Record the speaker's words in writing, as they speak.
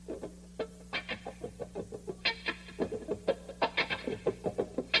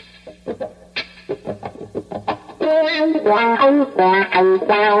Hi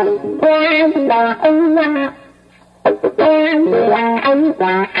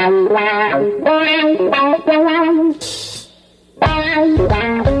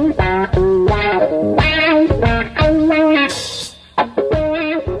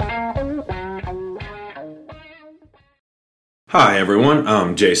everyone,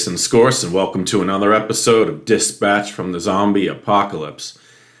 I'm Jason Scorse and welcome to another episode of Dispatch from the Zombie Apocalypse.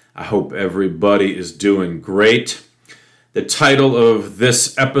 I hope everybody is doing great. The title of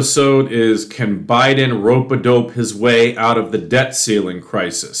this episode is Can Biden Rope-a-Dope His Way Out of the Debt Ceiling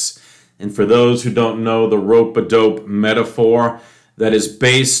Crisis? And for those who don't know the rope-a-dope metaphor, that is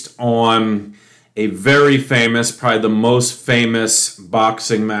based on a very famous, probably the most famous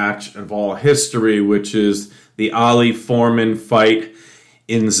boxing match of all history, which is the Ali Foreman fight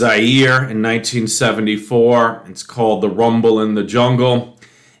in Zaire in 1974. It's called the Rumble in the Jungle.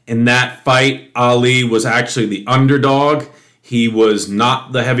 In that fight, Ali was actually the underdog. He was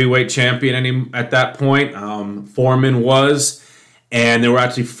not the heavyweight champion at that point. Foreman was. And there were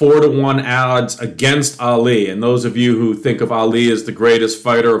actually 4-1 odds against Ali. And those of you who think of Ali as the greatest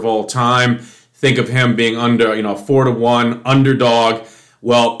fighter of all time, think of him being under, 4-1 underdog.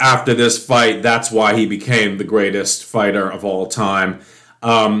 Well, after this fight, that's why he became the greatest fighter of all time.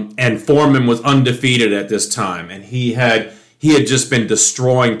 And Foreman was undefeated at this time. And he had just been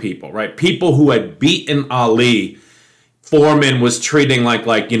destroying people, right? People who had beaten Ali, Foreman was treating like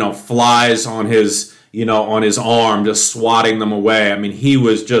flies on his arm, just swatting them away. I mean, he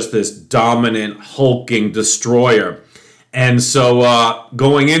was just this dominant, hulking destroyer. And so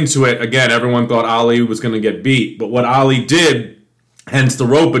going into it, again, everyone thought Ali was going to get beat. But what Ali did, hence the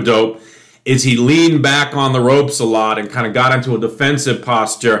rope-a-dope, is he leaned back on the ropes a lot and kind of got into a defensive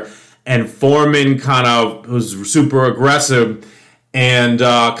posture. And Foreman kind of was super aggressive and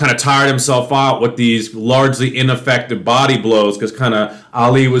kind of tired himself out with these largely ineffective body blows because kind of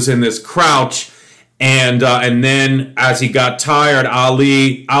Ali was in this crouch. And then as he got tired,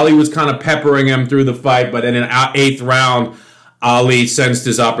 Ali was kind of peppering him through the fight. But in an 8th round, Ali sensed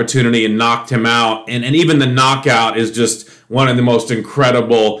his opportunity and knocked him out. And even the knockout is just one of the most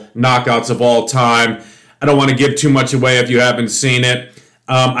incredible knockouts of all time. I don't want to give too much away if you haven't seen it.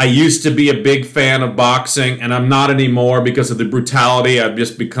 I used to be a big fan of boxing, and I'm not anymore because of the brutality. I've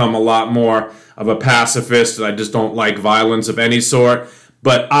just become a lot more of a pacifist, and I just don't like violence of any sort.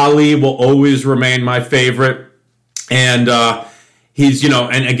 But Ali will always remain my favorite. And he's,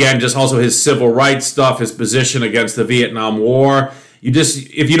 and again, just also his civil rights stuff, his position against the Vietnam War.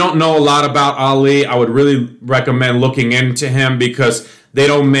 If you don't know a lot about Ali, I would really recommend looking into him because they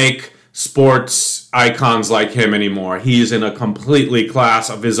don't make sports icons like him anymore. He's in a completely class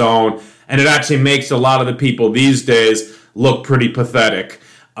of his own, and it actually makes a lot of the people these days look pretty pathetic,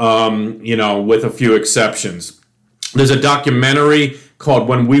 with a few exceptions. There's a documentary called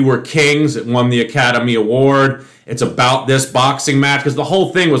When We Were Kings. It won the Academy Award. It's about this boxing match because the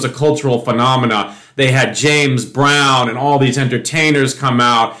whole thing was a cultural phenomena. They had James Brown and all these entertainers come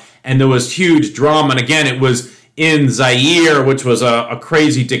out, and there was huge drama. And again, it was in Zaire, which was a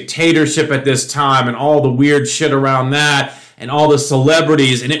crazy dictatorship at this time, and all the weird shit around that, and all the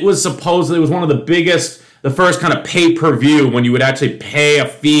celebrities. And it was one of the first kind of pay-per-view when you would actually pay a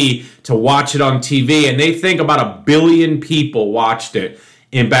fee to watch it on TV. And they think about 1 billion people watched it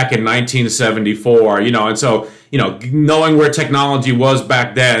back in 1974, and so, knowing where technology was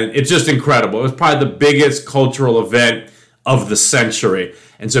back then, it's just incredible. It was probably the biggest cultural event of the century.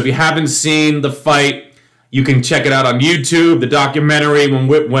 And so if you haven't seen the fight, you can check it out on YouTube, the documentary,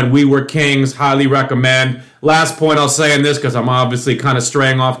 When We Were Kings, highly recommend. Last point I'll say in this, because I'm obviously kind of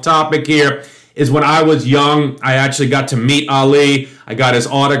straying off topic here, is when I was young, I actually got to meet Ali. I got his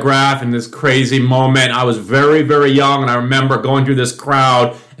autograph in this crazy moment. I was very, very young, and I remember going through this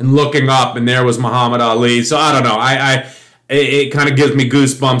crowd and looking up, and there was Muhammad Ali. So I don't know. It kind of gives me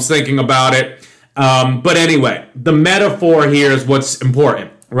goosebumps thinking about it. But anyway, the metaphor here is what's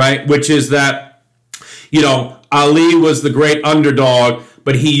important, right? Which is that, Ali was the great underdog,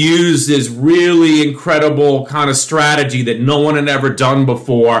 but he used this really incredible kind of strategy that no one had ever done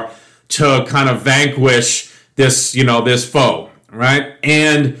before to kind of vanquish this foe, right?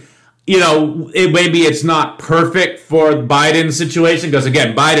 And, maybe it's not perfect for Biden's situation because,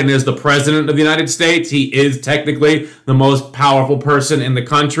 again, Biden is the president of the United States. He is technically the most powerful person in the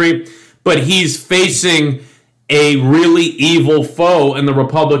country, but he's facing a really evil foe in the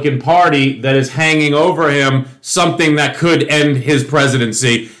Republican Party that is hanging over him, something that could end his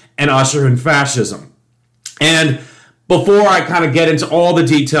presidency and usher in fascism. And before I kind of get into all the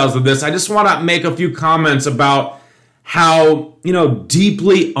details of this, I just want to make a few comments about how,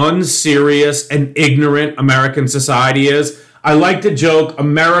 deeply unserious and ignorant American society is. I like to joke,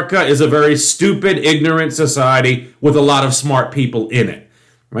 America is a very stupid, ignorant society with a lot of smart people in it,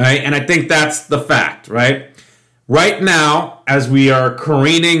 right? And I think that's the fact, right? Right now, as we are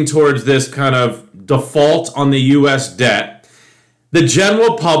careening towards this kind of default on the U.S. debt, the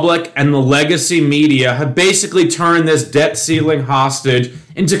general public and the legacy media have basically turned this debt ceiling hostage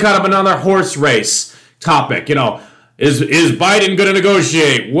into kind of another horse race topic. Is Biden going to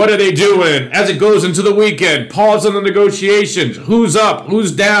negotiate? What are they doing? As it goes into the weekend, pause on the negotiations. Who's up?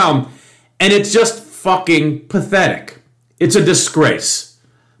 Who's down? And it's just fucking pathetic. It's a disgrace.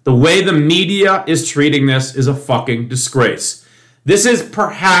 The way the media is treating this is a fucking disgrace. This is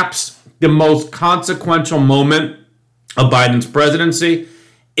perhaps the most consequential moment of Biden's presidency.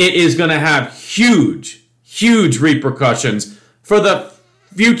 It is going to have huge, huge repercussions for the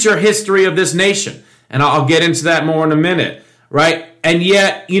future history of this nation. And I'll get into that more in a minute, right? And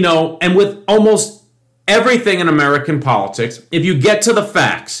yet, and with almost everything in American politics, if you get to the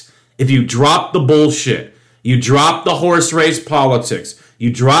facts, if you drop the bullshit, you drop the horse race politics, you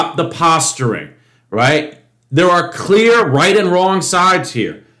drop the posturing, right? There are clear right and wrong sides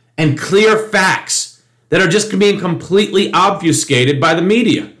here and clear facts that are just being completely obfuscated by the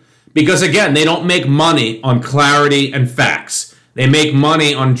media. Because again, they don't make money on clarity and facts. They make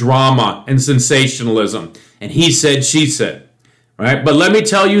money on drama and sensationalism. And he said, she said. Right? But let me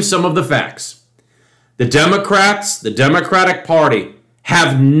tell you some of the facts. The Democrats, the Democratic Party,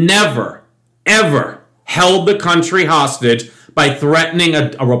 have never, ever held the country hostage by threatening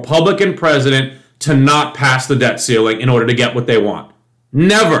a Republican president to not pass the debt ceiling in order to get what they want.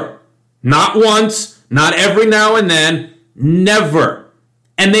 Never. Not once. Not every now and then. Never.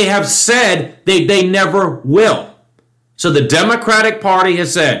 And they have said they never will. So the Democratic Party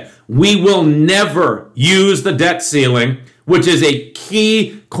has said, we will never use the debt ceiling, which is a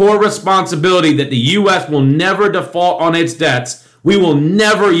key core responsibility that the U.S. will never default on its debts. We will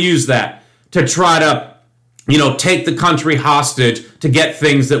never use that to try to, take the country hostage to get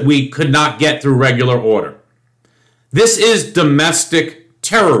things that we could not get through regular order. This is domestic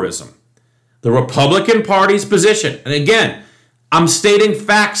terrorism. The Republican Party's position, and again, I'm stating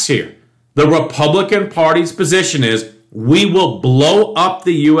facts here. The Republican Party's position is, we will blow up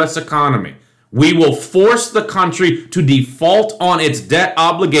the U.S. economy. We will force the country to default on its debt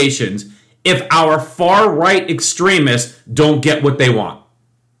obligations if our far-right extremists don't get what they want.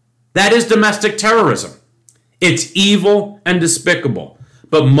 That is domestic terrorism. It's evil and despicable.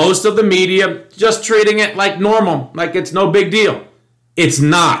 But most of the media just treating it like normal, like it's no big deal. It's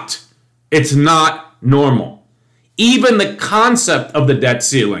not. It's not normal. Even the concept of the debt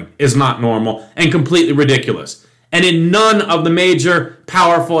ceiling is not normal and completely ridiculous. And in none of the major,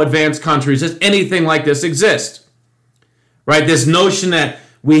 powerful, advanced countries does anything like this exist. Right? This notion that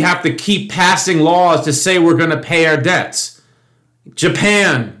we have to keep passing laws to say we're going to pay our debts.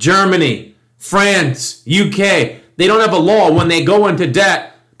 Japan, Germany, France, UK, they don't have a law when they go into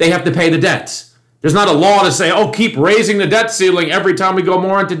debt, they have to pay the debts. There's not a law to say, keep raising the debt ceiling every time we go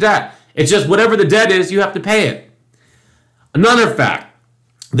more into debt. It's just whatever the debt is, you have to pay it. Another fact.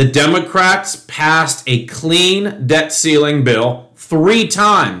 The Democrats passed a clean debt ceiling bill 3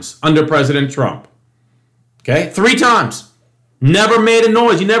 times under President Trump. Okay? 3 times. Never made a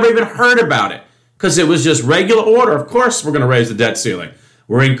noise. You never even heard about it because it was just regular order. Of course we're going to raise the debt ceiling.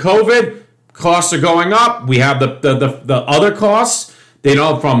 We're in COVID. Costs are going up. We have the other costs.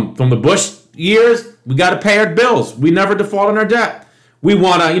 From the Bush years, we got to pay our bills. We never default on our debt. We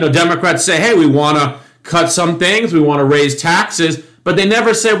want to, Democrats say, hey, we want to cut some things. We want to raise taxes. But they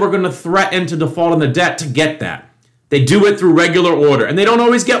never say we're going to threaten to default on the debt to get that. They do it through regular order, and they don't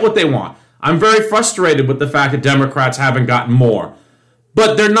always get what they want. I'm very frustrated with the fact that Democrats haven't gotten more.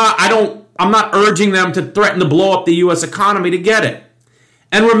 But I'm not urging them to threaten to blow up the U.S. economy to get it.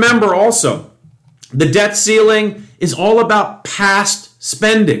 And remember also, the debt ceiling is all about past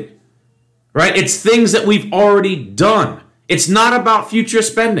spending, right? It's things that we've already done. It's not about future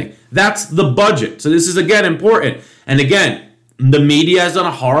spending. That's the budget. So this is, again, important. And again, the media has done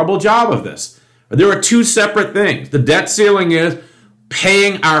a horrible job of this. There are 2 separate things. The debt ceiling is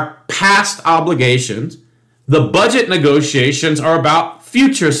paying our past obligations. The budget negotiations are about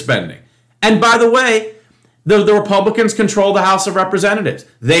future spending. And by the way, the Republicans control the House of Representatives.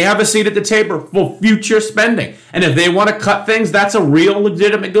 They have a seat at the table for future spending. And if they want to cut things, that's a real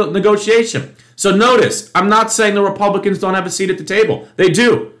legitimate negotiation. So notice, I'm not saying the Republicans don't have a seat at the table. They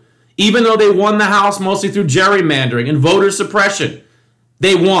do. Even though they won the House mostly through gerrymandering and voter suppression,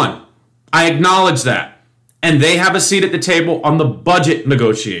 they won. I acknowledge that. And they have a seat at the table on the budget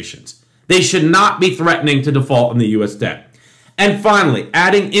negotiations. They should not be threatening to default on the U.S. debt. And finally,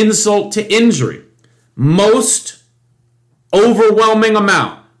 adding insult to injury, most overwhelming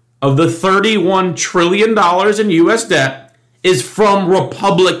amount of the $31 trillion in U.S. debt is from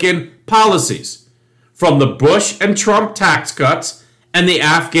Republican policies, from the Bush and Trump tax cuts and the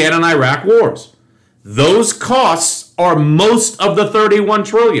Afghan and Iraq wars. Those costs are most of the $31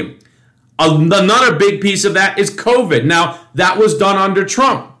 trillion. Another big piece of that is COVID. Now, that was done under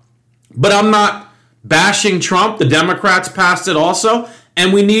Trump, but I'm not bashing Trump. The Democrats passed it also,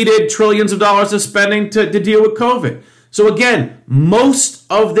 and we needed trillions of dollars of spending to deal with COVID. So again, most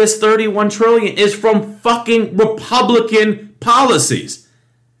of this $31 trillion is from fucking Republican policies.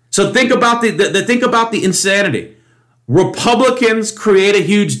 So think about the insanity. Republicans create a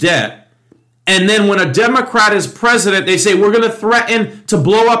huge debt, and then when a Democrat is president, they say we're going to threaten to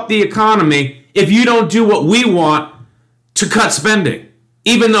blow up the economy if you don't do what we want to cut spending,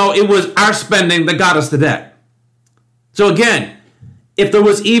 even though it was our spending that got us the debt. So again, if there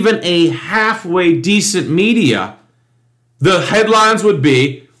was even a halfway decent media, the headlines would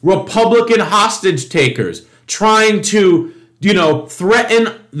be Republican hostage takers trying to,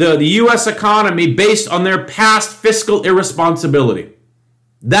 threaten the U.S. economy based on their past fiscal irresponsibility.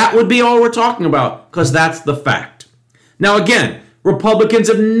 That would be all we're talking about, because that's the fact. Now again, Republicans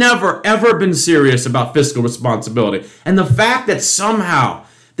have never, ever been serious about fiscal responsibility. And the fact that somehow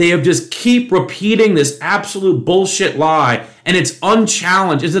they have just keep repeating this absolute bullshit lie and it's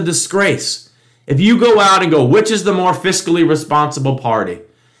unchallenged is a disgrace. If you go out and go, which is the more fiscally responsible party?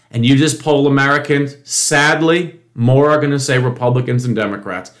 And you just poll Americans, sadly, more are going to say Republicans and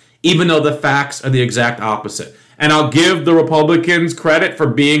Democrats, even though the facts are the exact opposite. And I'll give the Republicans credit for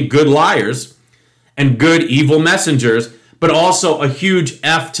being good liars and good evil messengers, but also a huge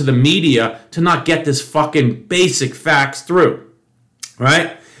F to the media to not get this fucking basic facts through,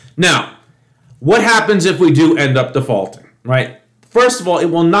 right? Now, what happens if we do end up defaulting, right? First of all,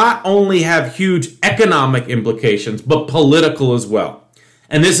 it will not only have huge economic implications, but political as well.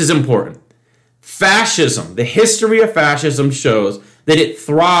 And this is important. Fascism, the history of fascism shows that it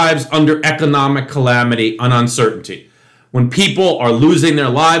thrives under economic calamity and uncertainty. When people are losing their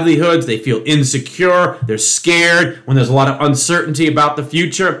livelihoods, they feel insecure, they're scared, when there's a lot of uncertainty about the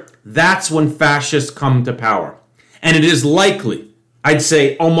future, that's when fascists come to power. And it is likely, I'd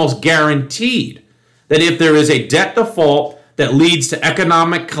say almost guaranteed, that if there is a debt default that leads to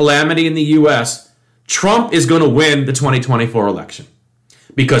economic calamity in the U.S., Trump is going to win the 2024 election.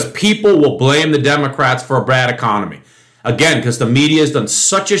 Because people will blame the Democrats for a bad economy. Again, because the media has done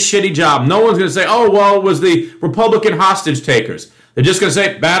such a shitty job. No one's going to say, oh, well, it was the Republican hostage takers. They're just going to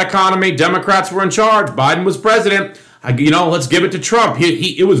say, bad economy, Democrats were in charge, Biden was president. Let's give it to Trump.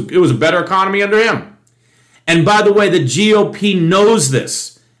 It was a better economy under him. And by the way, the GOP knows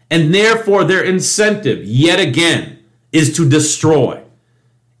this. And therefore, their incentive, yet again, is to destroy.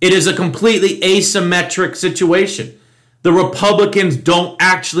 It is a completely asymmetric situation. The Republicans don't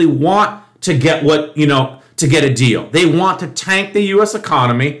actually want to get to get a deal. They want to tank the U.S.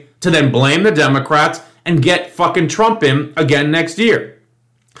 economy to then blame the Democrats and get fucking Trump in again next year.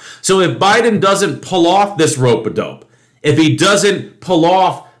 So if Biden doesn't pull off this rope-a-dope, if he doesn't pull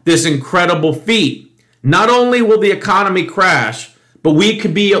off this incredible feat, not only will the economy crash, but we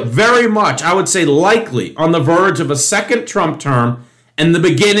could be very much, I would say likely, on the verge of a second Trump term and the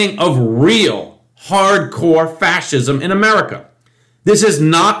beginning of real hardcore fascism in America. This is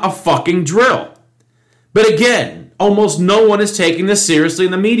not a fucking drill. But again, almost no one is taking this seriously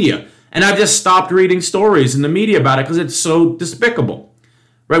in the media. And I've just stopped reading stories in the media about it because it's so despicable.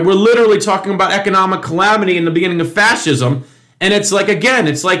 Right? We're literally talking about economic calamity in the beginning of fascism. And it's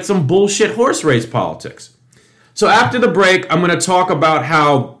like some bullshit horse race politics. So after the break, I'm going to talk about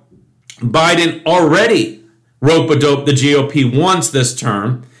how Biden already rope-a-dope the GOP once this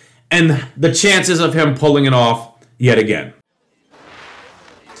term, and the chances of him pulling it off yet again.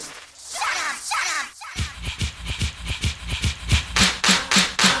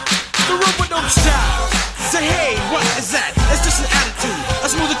 The rope-a-dope style. Say, hey, what is that? It's just an attitude,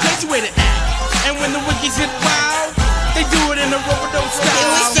 a smooth and crazy way to act. And when the wickies get wild, they do it in the rope-a-dope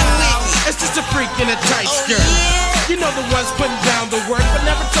style. It's just a freak in a tight skirt. You know the ones putting down the work, but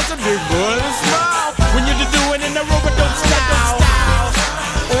never touch a big boy and smile. When you do it in the rope-a-dope style.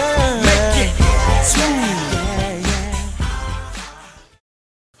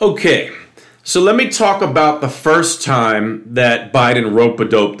 Okay, so let me talk about the first time that Biden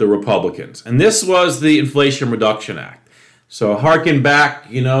rope-a-doped the Republicans. And this was the Inflation Reduction Act. So harken back,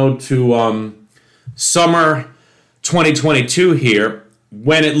 to summer 2022 here,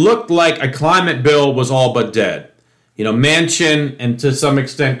 when it looked like a climate bill was all but dead. Manchin and to some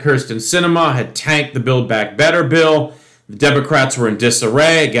extent Kyrsten Sinema had tanked the Build Back Better bill. The Democrats were in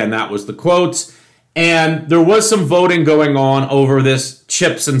disarray. Again, that was the quotes. And there was some voting going on over this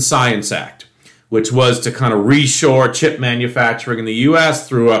CHIPS and Science Act, which was to kind of reshore chip manufacturing in the U.S.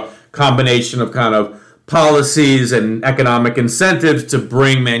 through a combination of kind of policies and economic incentives to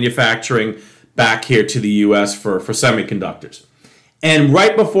bring manufacturing back here to the U.S. for semiconductors. And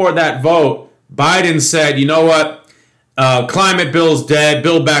right before that vote, Biden said, you know what? Climate bill's dead,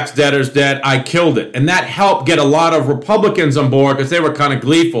 Build Back Better's dead, I killed it. And that helped get a lot of Republicans on board because they were kind of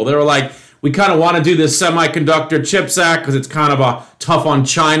gleeful. They were like, we kind of want to do this Semiconductor Chips Act because it's kind of a tough on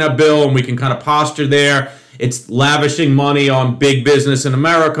China bill and we can kind of posture there. It's lavishing money on big business in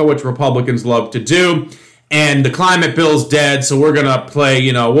America, which Republicans love to do. And the climate bill's dead, so we're going to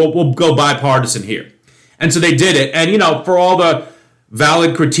play, we'll go bipartisan here. And so they did it. And, for all the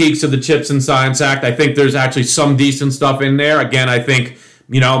valid critiques of the CHIPS and Science Act, I think there's actually some decent stuff in there. Again, I think,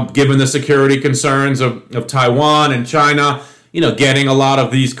 given the security concerns of Taiwan and China, getting a lot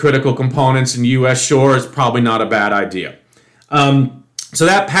of these critical components in U.S. shore is probably not a bad idea. So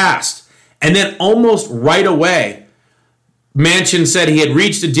that passed. And then almost right away, Manchin said he had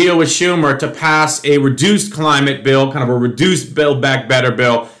reached a deal with Schumer to pass a reduced climate bill, kind of a reduced Build Back Better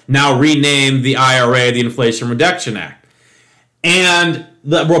bill, now renamed the IRA, the Inflation Reduction Act. And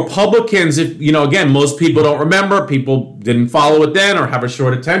the Republicans, again, most people don't remember, people didn't follow it then or have a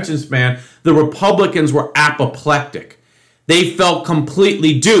short attention span, the Republicans were apoplectic. They felt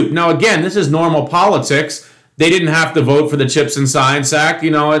completely duped. Now, again, this is normal politics. They didn't have to vote for the CHIPS and Science Act,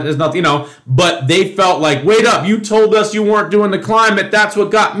 it's nothing, but they felt like, wait up, you told us you weren't doing the climate. That's what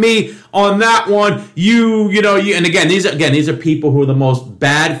got me on that one. And again, these are people who are the most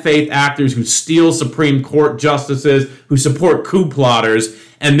bad faith actors who steal Supreme Court justices, who support coup plotters,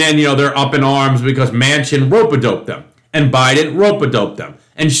 and then, they're up in arms because Manchin rope-a-doped them, and Biden rope-a-doped them,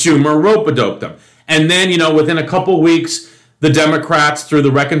 and Schumer rope-a-doped them. And then, within a couple weeks, the Democrats, through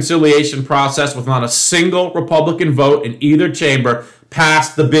the reconciliation process with not a single Republican vote in either chamber,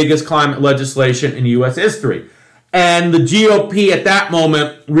 passed the biggest climate legislation in U.S. history. And the GOP at that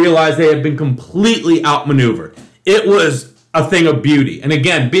moment realized they had been completely outmaneuvered. It was a thing of beauty. And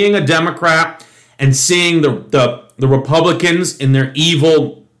again, being a Democrat and seeing the Republicans in their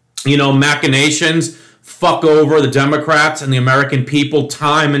evil, machinations fuck over the Democrats and the American people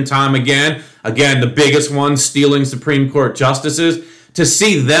time and time again. Again, the biggest one stealing Supreme Court justices. To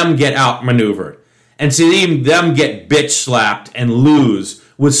see them get outmaneuvered and see them get bitch slapped and lose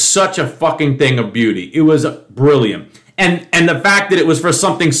was such a fucking thing of beauty. It was brilliant. And the fact that it was for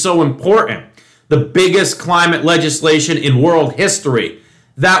something so important, the biggest climate legislation in world history,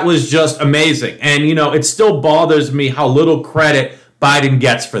 that was just amazing. And, it still bothers me how little credit Biden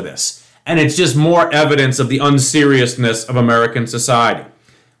gets for this. And it's just more evidence of the unseriousness of American society,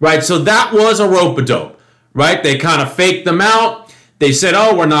 right? So that was a rope-a-dope, right? They kind of faked them out. They said,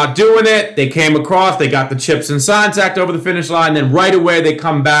 oh, we're not doing it. They came across, they got the CHIPS and Science Act over the finish line. Then right away, they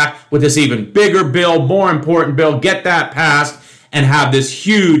come back with this even bigger bill, more important bill, get that passed, and have this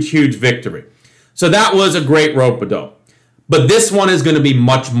huge, huge victory. So that was a great rope-a-dope. But this one is going to be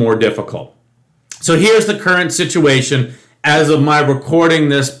much more difficult. So here's the current situation as of my recording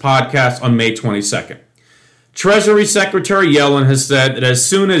this podcast on May 22nd. Treasury Secretary Yellen has said that as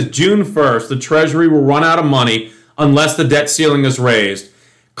soon as June 1st, the Treasury will run out of money unless the debt ceiling is raised,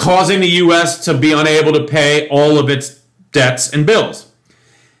 causing the U.S. to be unable to pay all of its debts and bills.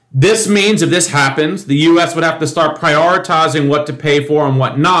 This means if this happens, the U.S. would have to start prioritizing what to pay for and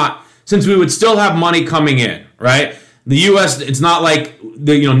what not, since we would still have money coming in, right? The U.S., it's not like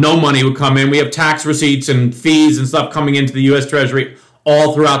no money would come in. We have tax receipts and fees and stuff coming into the U.S. Treasury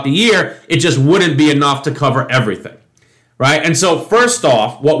all throughout the year. It just wouldn't be enough to cover everything, right? And so first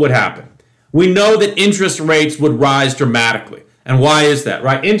off, what would happen? We know that interest rates would rise dramatically. And why is that,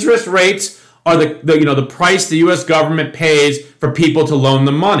 right? Interest rates are the price the U.S. government pays for people to loan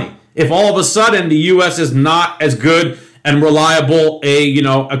them money. If all of a sudden the U.S. is not as good and reliable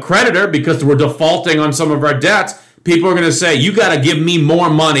a creditor because we're defaulting on some of our debts, people are going to say, you got to give me more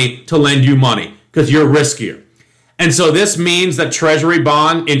money to lend you money because you're riskier. And so this means that Treasury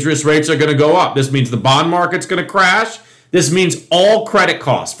bond interest rates are going to go up. This means the bond market's going to crash. This means all credit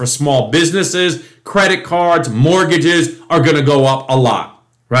costs for small businesses, credit cards, mortgages are going to go up a lot,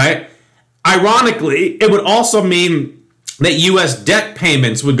 right? Ironically, it would also mean that U.S. debt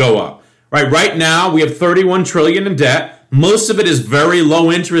payments would go up, right? Right now, we have $31 trillion in debt. Most of it is very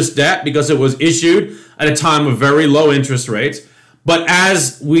low interest debt because it was issued at a time of very low interest rates. But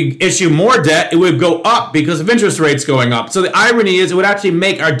as we issue more debt, it would go up because of interest rates going up. So the irony is it would actually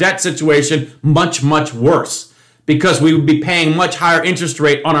make our debt situation much, much worse because we would be paying much higher interest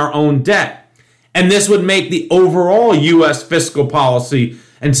rate on our own debt. And this would make the overall U.S. fiscal policy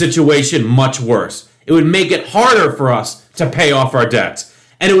and situation much worse. It would make it harder for us to pay off our debts.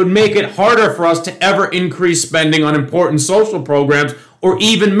 And it would make it harder for us to ever increase spending on important social programs or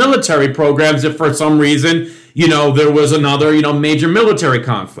even military programs if for some reason, there was another, major military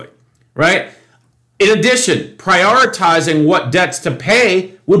conflict, right? In addition, prioritizing what debts to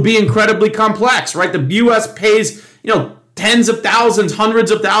pay would be incredibly complex, right? The U.S. pays, tens of thousands,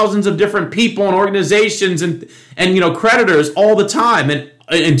 hundreds of thousands of different people and organizations and creditors all the time. And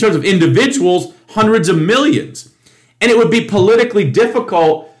in terms of individuals, hundreds of millions. And it would be politically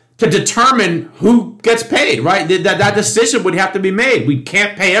difficult to determine who gets paid, right? That decision would have to be made. We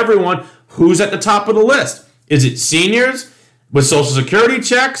can't pay everyone. Who's at the top of the list? Is it seniors with Social Security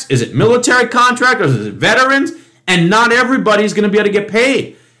checks? Is it military contractors? Is it veterans? And not everybody's going to be able to get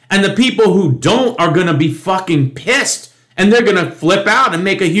paid. And the people who don't are going to be fucking pissed. And they're going to flip out and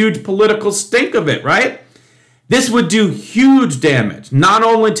make a huge political stink of it, right? This would do huge damage, not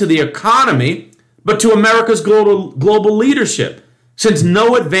only to the economy, but to America's global leadership, since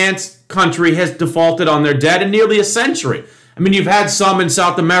no advanced country has defaulted on their debt in nearly a century. I mean, you've had some in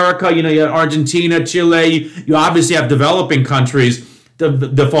South America, you had Argentina, Chile, you obviously have developing countries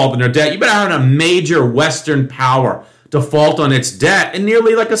default on their debt. You've been having a major Western power default on its debt in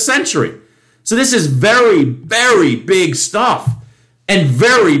nearly like a century. So this is very, very big stuff and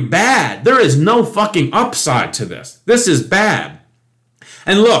very bad. There is no fucking upside to this. This is bad.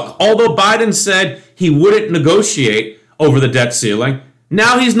 And look, although Biden said he wouldn't negotiate over the debt ceiling,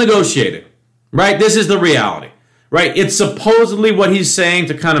 now he's negotiating, right? This is the reality, right? It's supposedly what he's saying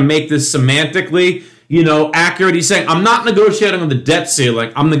to kind of make this semantically, accurate. He's saying, I'm not negotiating on the debt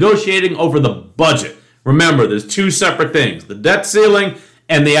ceiling. I'm negotiating over the budget. Remember, there's two separate things, the debt ceiling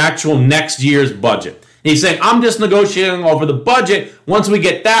and the actual next year's budget. And he's saying, I'm just negotiating over the budget. Once we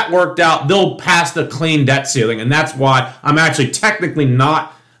get that worked out, they'll pass the clean debt ceiling. And that's why I'm actually technically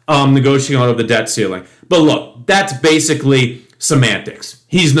not negotiating over the debt ceiling. But look, that's basically semantics.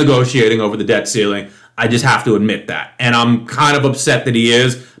 He's negotiating over the debt ceiling. I just have to admit that. And I'm kind of upset that he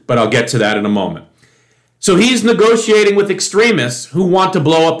is, but I'll get to that in a moment. So he's negotiating with extremists who want to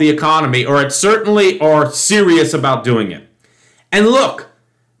blow up the economy, or certainly are serious about doing it. And look,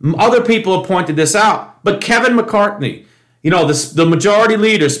 other people have pointed this out, but Kevin McCarthy, the majority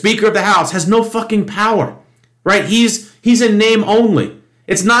leader, Speaker of the House, has no fucking power, right? He's in name only.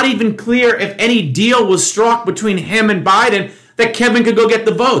 It's not even clear if any deal was struck between him and Biden that Kevin could go get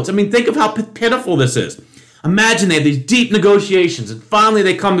the votes. I mean, think of how pitiful this is. Imagine they have these deep negotiations and finally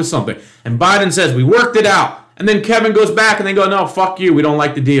they come to something and Biden says, we worked it out. And then Kevin goes back and they go, no, fuck you. We don't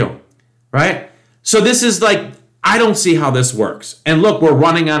like the deal, right? So this is like, I don't see how this works. And look, we're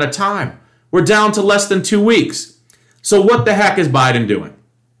running out of time. We're down to less than 2 weeks. So what the heck is Biden doing?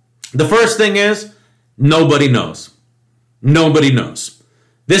 The first thing is, nobody knows. Nobody knows.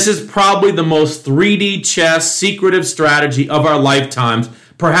 This is probably the most 3D chess secretive strategy of our lifetimes,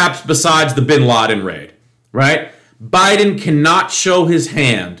 perhaps besides the Bin Laden raid, right? Biden cannot show his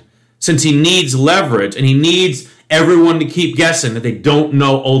hand since he needs leverage and he needs everyone to keep guessing that they don't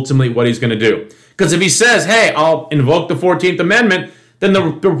know ultimately what he's going to do. Because if he says, hey, I'll invoke the 14th Amendment, then the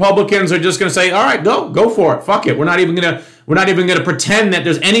Republicans are just going to say, all right, go for it. Fuck it. We're not even going to pretend that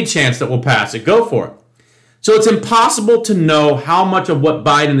there's any chance that we'll pass it. Go for it. So it's impossible to know how much of what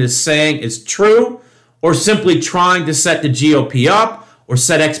Biden is saying is true or simply trying to set the GOP up or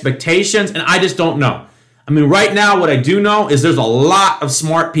set expectations, and I just don't know. I mean, right now, what I do know is there's a lot of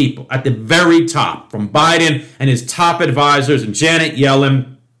smart people at the very top, from Biden and his top advisors and Janet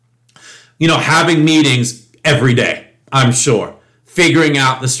Yellen, having meetings every day, I'm sure, figuring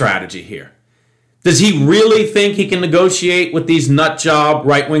out the strategy here. Does he really think he can negotiate with these nutjob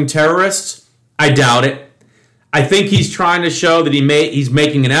right-wing terrorists? I doubt it. I think he's trying to show that he's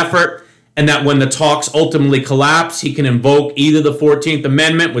making an effort and that when the talks ultimately collapse, he can invoke either the 14th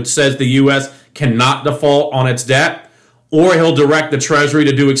Amendment, which says the U.S. cannot default on its debt, or he'll direct the Treasury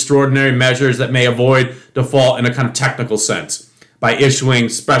to do extraordinary measures that may avoid default in a kind of technical sense by issuing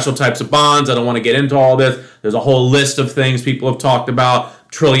special types of bonds. I don't want to get into all this. There's a whole list of things people have talked about,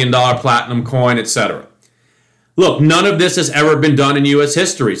 $1 trillion platinum coin, etc. Look, none of this has ever been done in U.S.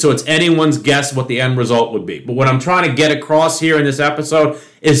 history, so it's anyone's guess what the end result would be. But what I'm trying to get across here in this episode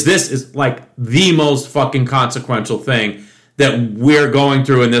is this is like the most fucking consequential thing that we're going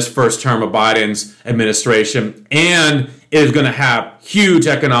through in this first term of Biden's administration, and it is going to have huge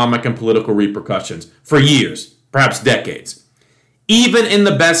economic and political repercussions for years, perhaps decades. Even in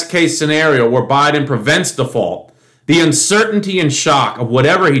the best case scenario where Biden prevents default, the uncertainty and shock of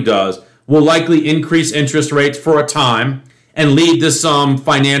whatever he does will likely increase interest rates for a time and lead to some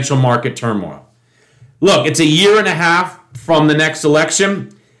financial market turmoil. Look, it's a year and a half from the next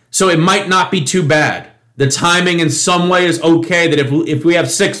election, so it might not be too bad. The timing in some way is okay, that if we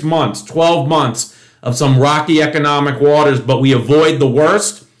have 6 months, 12 months of some rocky economic waters, but we avoid the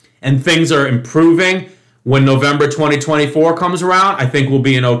worst and things are improving when November 2024 comes around, I think we'll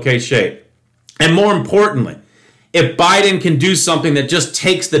be in okay shape. And more importantly, if Biden can do something that just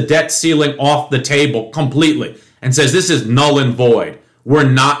takes the debt ceiling off the table completely and says this is null and void, we're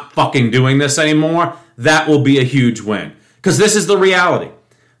not fucking doing this anymore, that will be a huge win. Because this is the reality.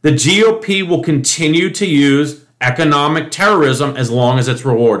 The GOP will continue to use economic terrorism as long as it's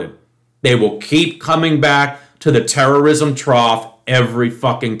rewarded. They will keep coming back to the terrorism trough every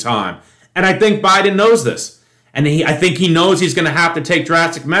fucking time. And I think Biden knows this. And I think he knows he's going to have to take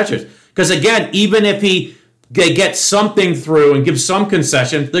drastic measures. Because again, even if they get something through and give some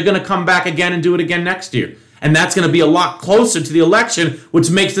concessions, they're going to come back again and do it again next year. And that's going to be a lot closer to the election,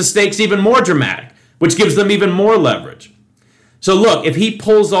 which makes the stakes even more dramatic, which gives them even more leverage. So look, if he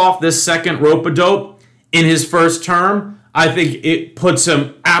pulls off this second rope-a-dope in his first term, I think it puts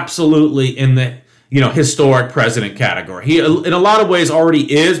him absolutely in the historic president category. He, in a lot of ways,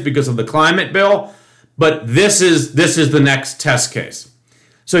 already is because of the climate bill, but this is the next test case.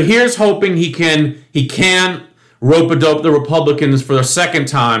 So here's hoping he can rope-a-dope the Republicans for the second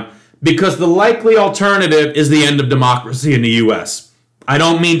time, because the likely alternative is the end of democracy in the U.S. I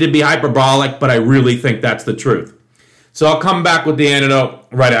don't mean to be hyperbolic, but I really think that's the truth. So I'll come back with the antidote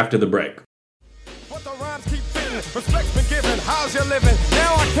right after the break. But the rhymes keep fitting, respect's been given, how's you living?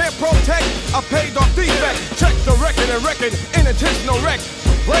 Now I can't protect a paid off defect. Check the record and record, intentional wreck.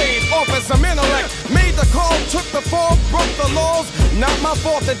 Raid off as some intellect. Made the call, took the fall, broke the laws. Not my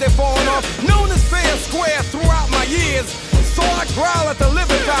fault that they're falling off. Known as fair and square throughout my years. So I growl at the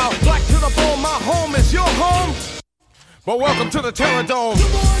living foul. Black to the bone, my home is your home. But welcome to the Terror Dome.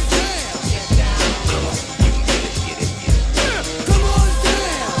 Come on,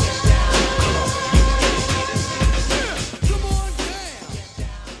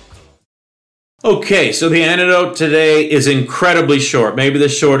 Okay, so the antidote today is incredibly short, maybe the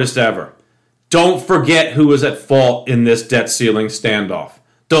shortest ever. Don't forget who was at fault in this debt ceiling standoff.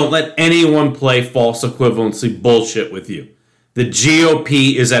 Don't let anyone play false equivalency bullshit with you. The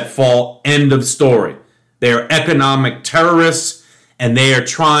GOP is at fault, end of story. They are economic terrorists, and they are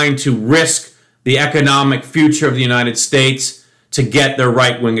trying to risk the economic future of the United States to get their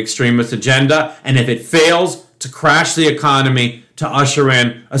right-wing extremist agenda, and if it fails, to crash the economy, to usher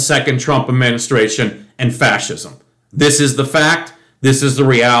in a second Trump administration and fascism. This is the fact. This is the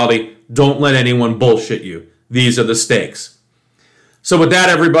reality. Don't let anyone bullshit you. These are the stakes. So with that,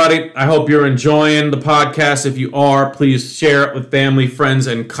 everybody, I hope you're enjoying the podcast. If you are, please share it with family, friends,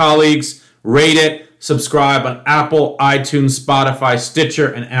 and colleagues. Rate it. Subscribe on Apple, iTunes, Spotify,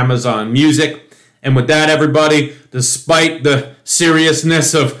 Stitcher, and Amazon Music. And with that, everybody, despite the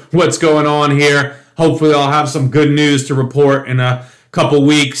seriousness of what's going on here, hopefully I'll have some good news to report in a couple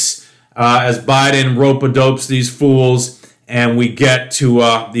weeks as Biden rope-a-dopes these fools and we get to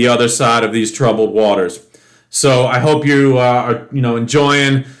the other side of these troubled waters. So I hope you are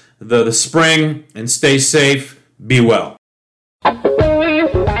enjoying the spring and stay safe. Be well.